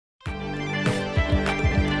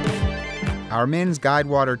Our men's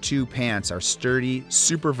Guidewater 2 pants are sturdy,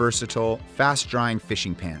 super versatile, fast-drying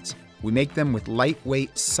fishing pants. We make them with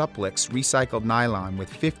lightweight Supplex recycled nylon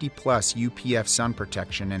with 50+ UPF sun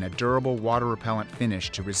protection and a durable water-repellent finish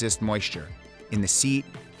to resist moisture. In the seat,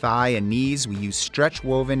 thigh, and knees, we use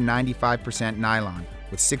stretch-woven 95% nylon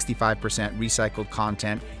with 65% recycled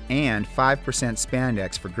content and 5%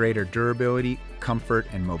 spandex for greater durability, comfort,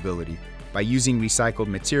 and mobility. By using recycled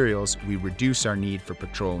materials, we reduce our need for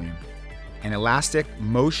petroleum. An elastic,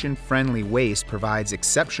 motion-friendly waist provides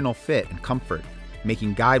exceptional fit and comfort,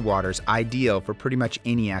 making Guidewaters ideal for pretty much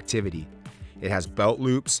any activity. It has belt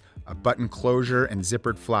loops, a button closure and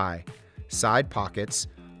zippered fly, side pockets,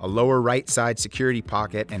 a lower right side security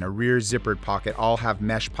pocket, and a rear zippered pocket all have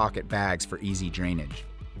mesh pocket bags for easy drainage.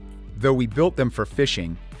 Though we built them for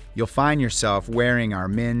fishing, you'll find yourself wearing our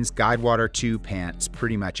men's Guidewater 2 pants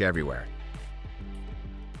pretty much everywhere.